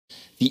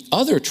The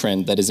other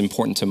trend that is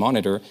important to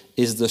monitor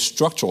is the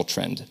structural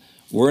trend.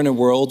 We're in a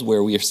world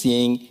where we are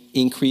seeing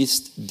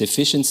increased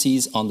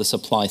deficiencies on the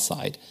supply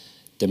side.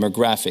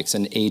 Demographics,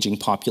 an aging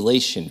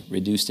population,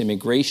 reduced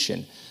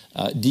immigration,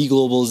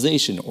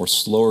 deglobalization or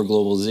slower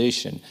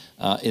globalization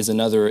is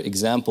another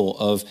example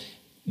of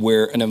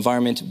where an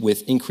environment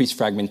with increased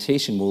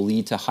fragmentation will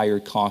lead to higher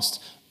costs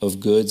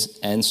of goods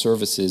and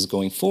services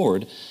going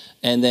forward.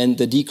 And then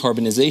the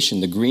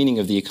decarbonization, the greening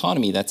of the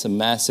economy, that's a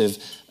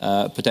massive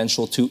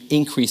potential to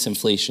increase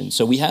inflation.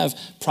 So we have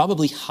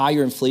probably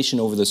higher inflation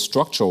over the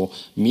structural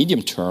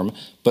medium term,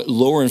 but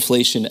lower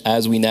inflation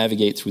as we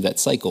navigate through that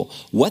cycle.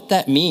 What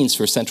that means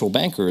for central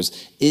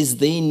bankers is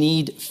they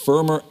need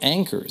firmer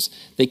anchors.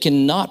 They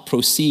cannot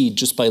proceed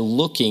just by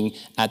looking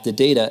at the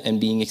data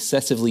and being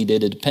excessively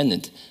data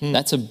dependent.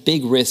 That's a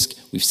big risk.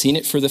 We've seen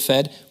it for the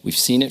Fed, we've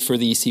seen it for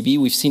the ECB,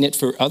 we've seen it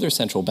for other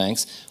central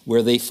banks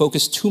where they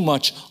focus too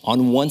much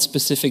on one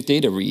specific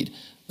data read,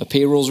 a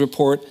payrolls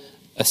report,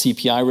 a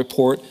CPI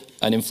report,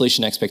 an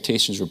inflation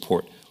expectations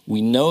report.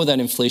 We know that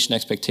inflation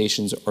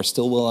expectations are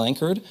still well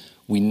anchored.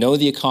 We know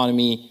the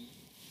economy,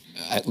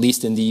 at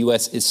least in the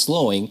US, is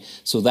slowing.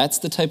 So that's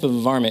the type of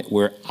environment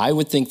where I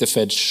would think the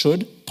Fed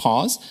should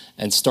pause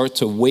and start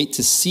to wait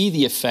to see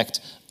the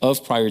effect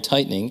of prior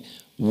tightening.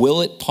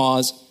 Will it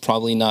pause?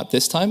 Probably not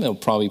this time. It'll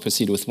probably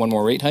proceed with one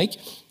more rate hike.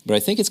 But I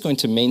think it's going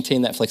to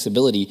maintain that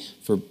flexibility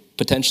for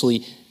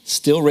potentially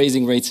still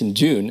raising rates in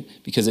June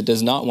because it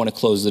does not want to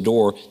close the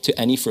door to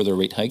any further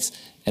rate hikes.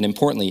 And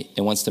importantly,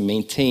 it wants to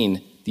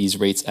maintain these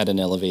rates at an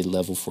elevated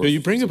level for.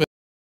 You bring up